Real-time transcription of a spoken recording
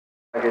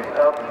It's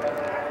up.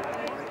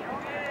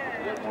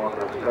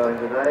 Water is going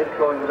today.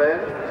 Coins in.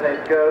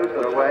 Tape goes.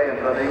 They're away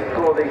and running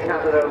for the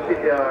Casino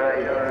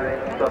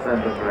PPRA Club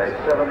Members Race.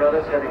 7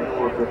 runners heading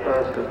towards the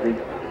first of the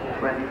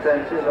 20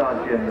 fences.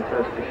 Our Jim, the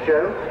first to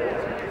show.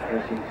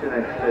 You'll see 2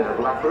 next clear of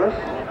Lapras.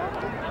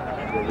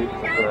 We'll reach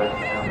the first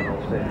and all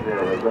safely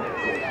over.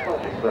 Rushing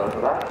slightly slower for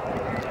that.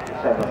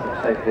 7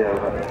 up safely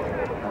over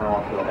and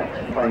on to the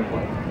next plain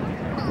one.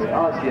 With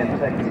RGN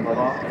taking them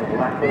along from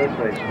Lapras,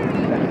 race for the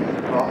second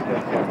spot,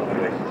 going to the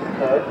race for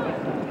third.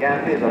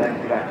 Ganbei is on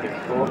next back in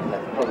fourth, and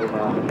then Puzzle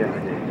Master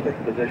getting in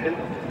fifth position.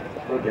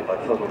 Good in by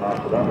Puzzle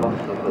Master, that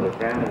lost a little bit of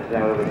ground, and is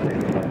now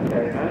overtaken by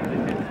Ferryman.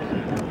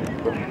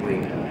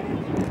 Bushweed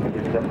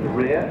gives up the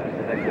rear,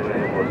 the next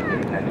rear was the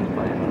next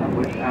plane,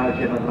 which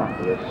RGN and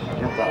Lapras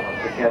jump that one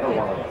together, 1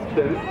 of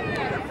 2.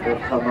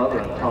 There's Tom Mother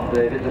and Tom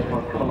David, this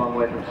one come a long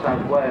way from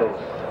South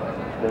Wales.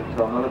 There's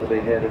Tom Mother to be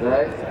here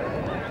today.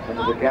 And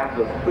there's a gap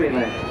of 3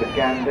 lengths to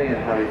Ganbei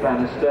and Harry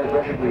Bannister.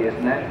 Rushby is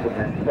next, and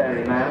then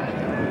Fairy Mount.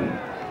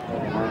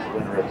 Nice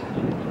winner at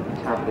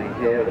Tabley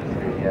here at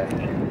the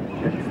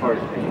Cheshire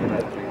Forest meeting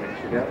about 3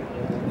 weeks ago.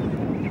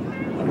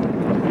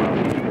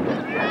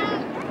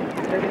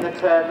 Taking the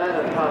turn then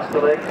and past the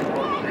lake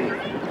towards the 2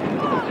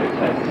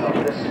 fences on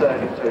this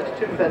circuit. So it's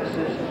 2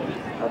 fences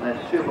and then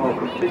 2 more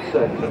complete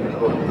circuits of the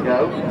course to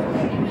go.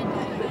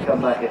 To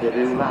come back into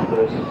view,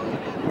 Lapras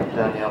and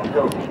Daniel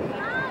Hilton.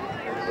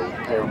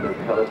 Pale blue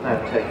colours now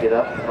take it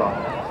up from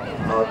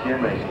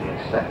RGM racing in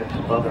second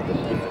spot under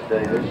Stephen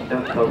Davis.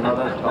 Don't Tell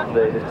Mother, Tom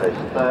Davis race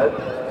third.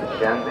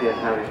 Ganbei and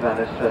Harry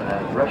Bannister, and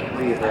then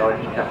Rushby in the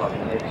orange cap on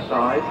the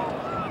inside.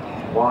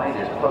 Wide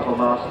is Puzzle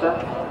Master.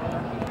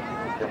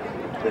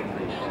 Between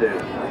these 2.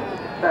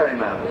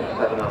 Ferryman with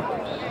 7 up,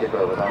 skip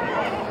over that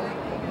one.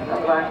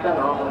 And back then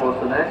on towards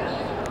the next.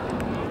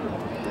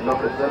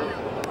 Look at them.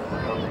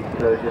 On the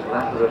closures,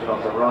 Lapras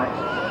on the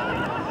right.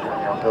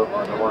 Hilton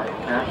on the white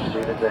cap,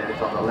 Stephen Davis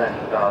on the left,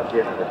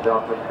 RGN in the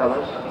darker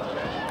colours.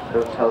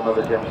 Don't Tell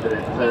Mother jumps it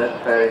in third,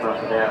 Ferryman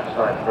on the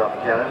outside from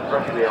Jared,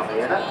 Rushby on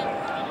the inner.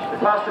 We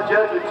pass the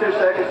judge with 2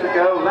 seconds to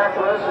go.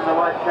 Lapras in the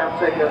white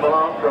cap taking them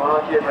along from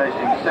RGN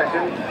racing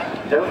second.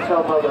 Don't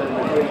Tell Mother in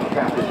the green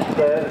cap is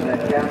third, and then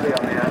Ganbei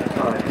on the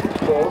outside is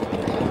fourth.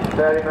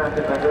 Ferryman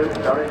in the hoop,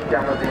 orange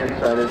cap on the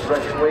inside is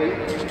Rushby,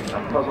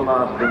 and Puzzle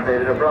Master and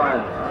David O'Brien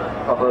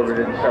pop over it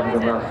in 7th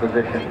and last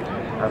position.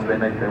 As they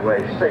make their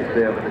way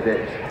safely over the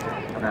ditch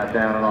and now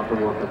down and on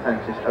towards the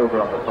fences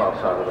over on the far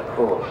side of the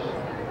course.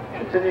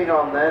 Continuing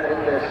on then in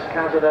this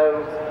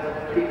Casino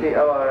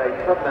PPORA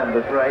Club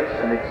Members race,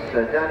 and it's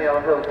Daniel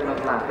Hilton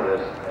and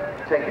Lapras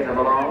taking them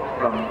along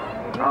from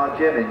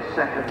RGM in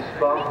second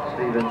spot,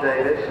 Stephen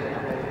Davis,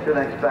 2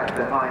 lengths back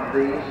behind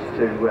these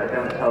to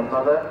Don't Tell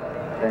Mother,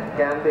 then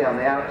Ganbei on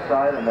the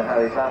outside and the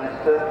Harry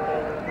Bannister.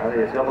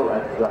 Harry is double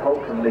at the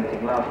Holcombe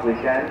meeting last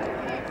weekend.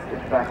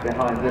 Just back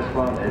behind this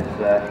one is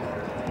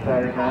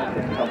Ferryman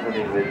in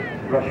company with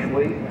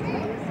Rushby.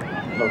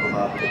 Puzzle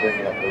Master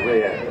bringing up the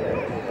rear.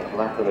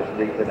 Lapras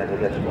leaping into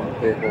this one.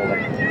 3 or 4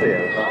 lengths clear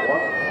of that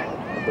one.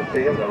 Of the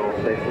field, they're all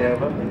safely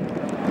over.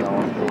 Now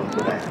on towards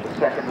the next. The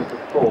second of the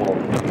 4.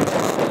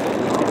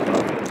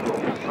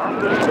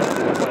 Lapras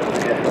to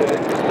get to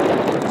it.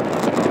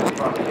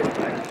 Trying to get the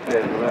next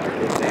clear of the rest of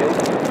the field.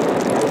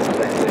 All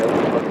safely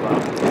over. Puzzle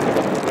Master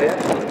clear.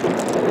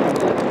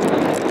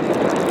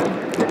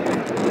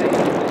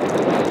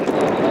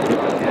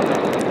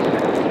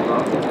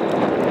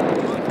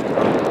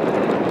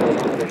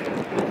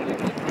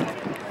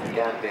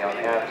 Ganbei on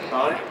the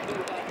outside,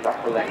 back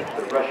the length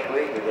to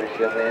Rushby, who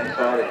races on the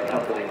inside in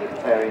company with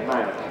Fairy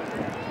Mount.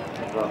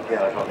 Ron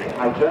Garrett on the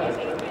outer.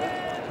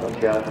 Ron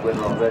Garrett, the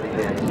winner already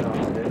here this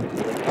afternoon.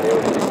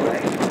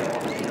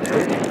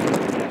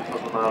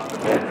 Puzzle Master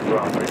and David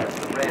O'Brien bring up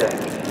the rear.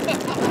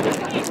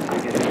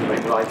 Beginning to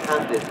bring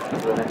right-handed for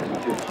the next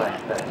 2 flank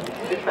fences.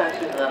 2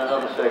 fences and then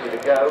another circuit to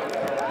go.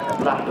 And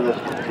Lapras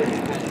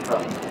continues in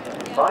front.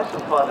 By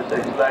some 5 or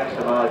 6 lengths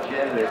of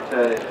RGN, the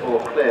turn is 4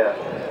 clear.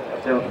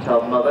 Don't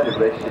Tell Mother, who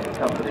races in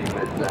company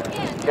with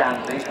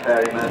Ganbei,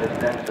 Ferryman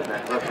is next, and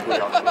then Rushby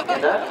on the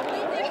inner.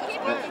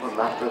 Next one,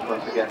 Lapras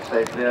once again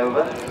safely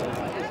over.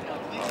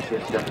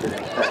 Just jumped in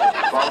second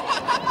spot.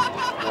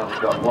 Now we've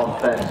got 1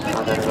 fence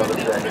and then another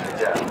circuit to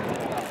go.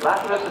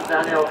 Lapras and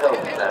Daniel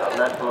Hilton then are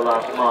led for the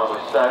last mile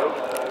or so.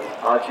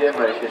 RGM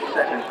race in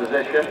second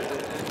position.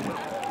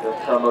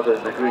 Don't Tell Mother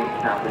in the green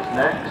cap is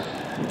next.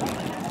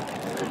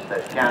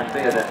 There's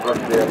Ganbei and then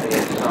Rushby on the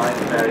inside,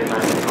 Ferryman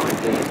behind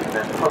these, and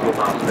then Puzzle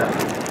Master.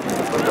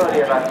 We're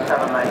only about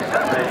 7 lengths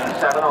separating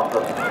 7 of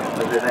them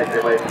as they make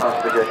their way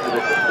past the good to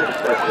the complete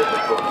circuit of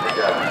the course to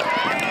go.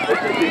 This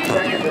is the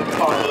second and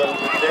final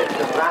over the ditch,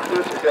 and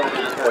Lapras is going to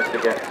be the first to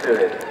get to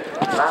it.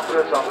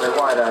 Lapras on the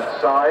wide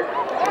outside,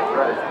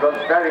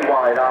 runs very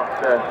wide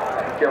after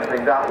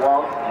jumping that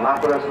one.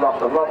 Lapras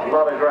lost a lot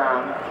of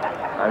ground,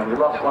 and we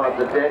lost one of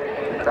the ditch.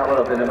 That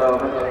will up in a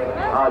moment.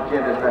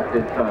 RGM is left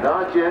in front.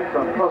 RGM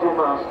from Puzzle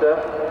Master,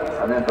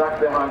 and then back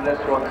behind this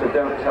one to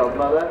Don't Tell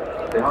Mother.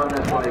 Behind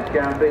this one is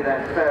Ganbei,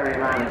 then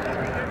Ferryman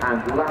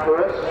and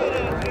Lapras.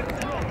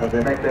 as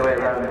they make their way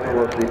around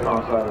towards the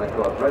far side of the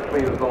course.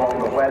 Referee will go on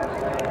the wet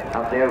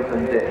at the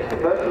open ditch. The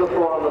first of the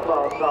four on the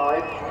far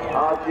side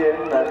are Jim,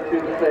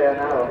 two clear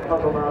now of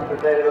Puzzle Master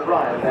David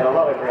O'Brien. Made a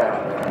lot of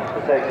ground to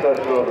take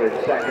closer over his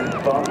second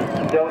spot.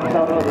 Don't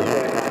tell them others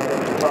doing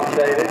that from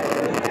David.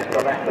 He's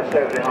got extra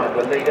so behind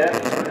the leader.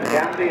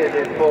 Ganbei is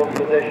in fourth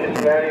position,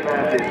 Very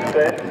Mountain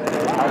fifth.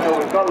 I know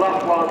we've got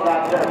last ones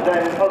after, and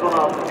David Puzzle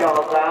Master's gone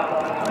up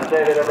that, and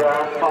David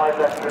O'Brien, 5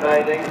 left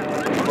remaining.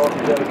 Horse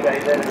is okay,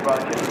 David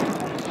O'Brien just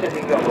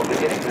sitting up or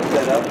beginning to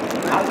sit up.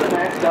 At the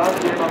next,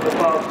 Jim on the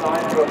far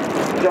side from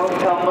Don't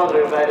Tell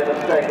Mother, who made a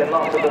mistake and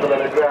lost a little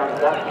bit of ground.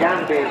 That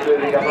Ganbei is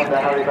moving up under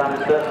Harry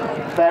Bannister.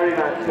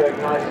 Fairyman's going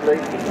nicely,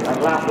 and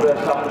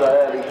Lapidus after the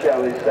early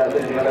show is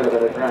losing a little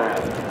bit of ground.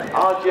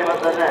 Jim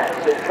at the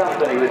next, in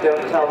company with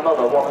Don't Tell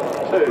Mother, 1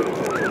 and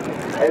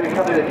 2. In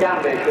company with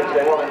Ganbei, should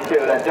say 1 and 2,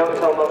 then Don't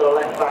Tell Mother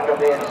left back on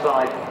the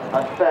inside,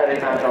 and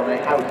Fairyman on the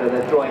outer.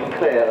 They're drawing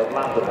clear of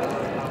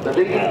Lapidus. The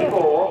leading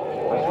four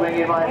are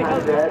swinging my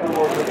hand there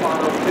towards the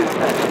final 2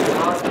 seconds.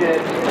 And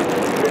Jim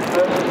with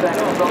first and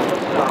second from the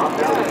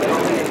start, on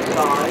the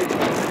inside.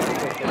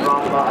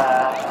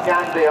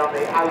 Ganbei on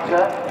the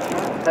outer.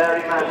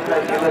 Fairyman's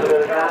taking a little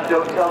bit of ground.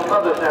 Don't Tell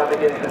Mother's now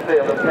beginning to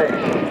feel the pinch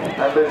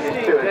and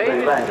loses 2 or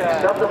 3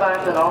 lengths. Up the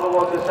bank and on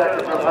towards the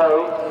second from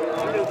home.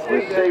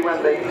 We'll see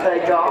when they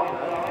take off.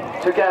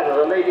 Together,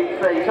 the leading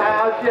three.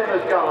 Jim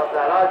has gone at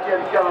that.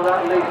 Jim's gone at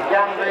that. Leads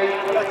Ganbei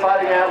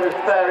fighting out with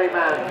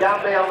Fairyman.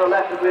 Ganbei on the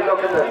left as we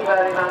look at the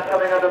Fairyman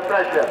coming under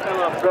pressure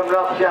from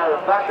Rob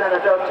Jarrett. Back then, a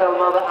Don't Tell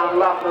Mother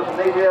and Lapidus, and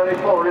these are the only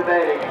 4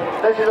 remaining.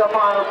 This is our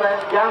final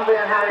fence. Ganbei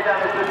and Harry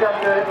Bannister to come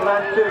to it,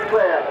 land 2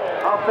 clear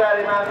of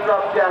Fairyman and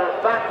Rob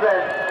Jarrett. Back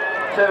then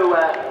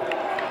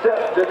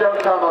to Don't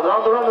Tell Mother.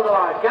 On the run of the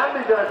line,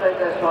 Ganbei's going to take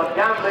this one.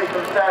 Ganbei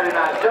from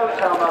Fairyman, Don't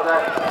Tell Mother.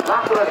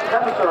 Lapidus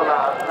comes to the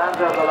last,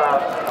 lands over the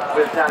last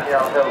with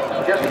Danielle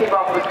Hilton. Just keep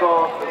off the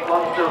course, there's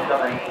one still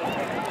coming.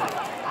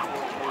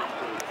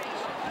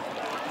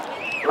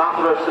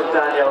 Lapidus and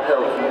Danielle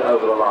Hilton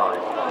over the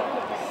line.